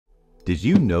Did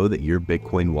you know that your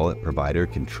Bitcoin wallet provider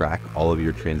can track all of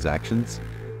your transactions?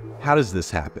 How does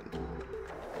this happen?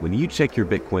 When you check your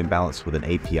Bitcoin balance with an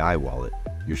API wallet,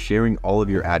 you're sharing all of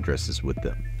your addresses with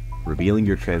them, revealing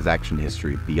your transaction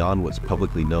history beyond what's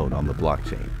publicly known on the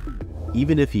blockchain.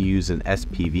 Even if you use an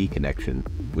SPV connection,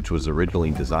 which was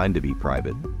originally designed to be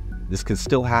private, this can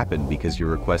still happen because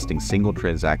you're requesting single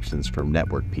transactions from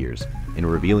network peers and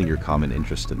revealing your common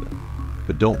interest in them.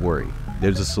 But don't worry,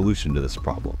 there's a solution to this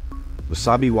problem.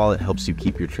 Wasabi Wallet helps you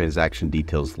keep your transaction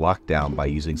details locked down by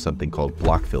using something called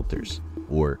block filters,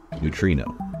 or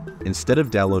neutrino. Instead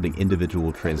of downloading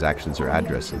individual transactions or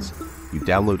addresses, you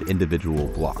download individual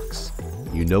blocks.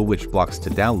 You know which blocks to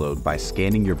download by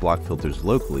scanning your block filters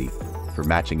locally for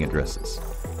matching addresses.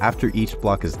 After each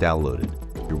block is downloaded,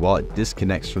 your wallet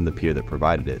disconnects from the peer that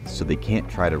provided it, so they can't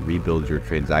try to rebuild your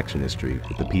transaction history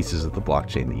with the pieces of the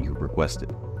blockchain that you requested.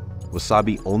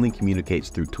 Wasabi only communicates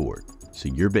through Tor, so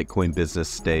your Bitcoin business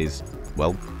stays,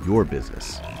 well, your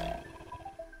business.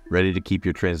 Ready to keep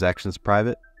your transactions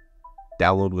private?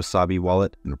 Download Wasabi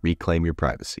Wallet and reclaim your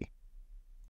privacy.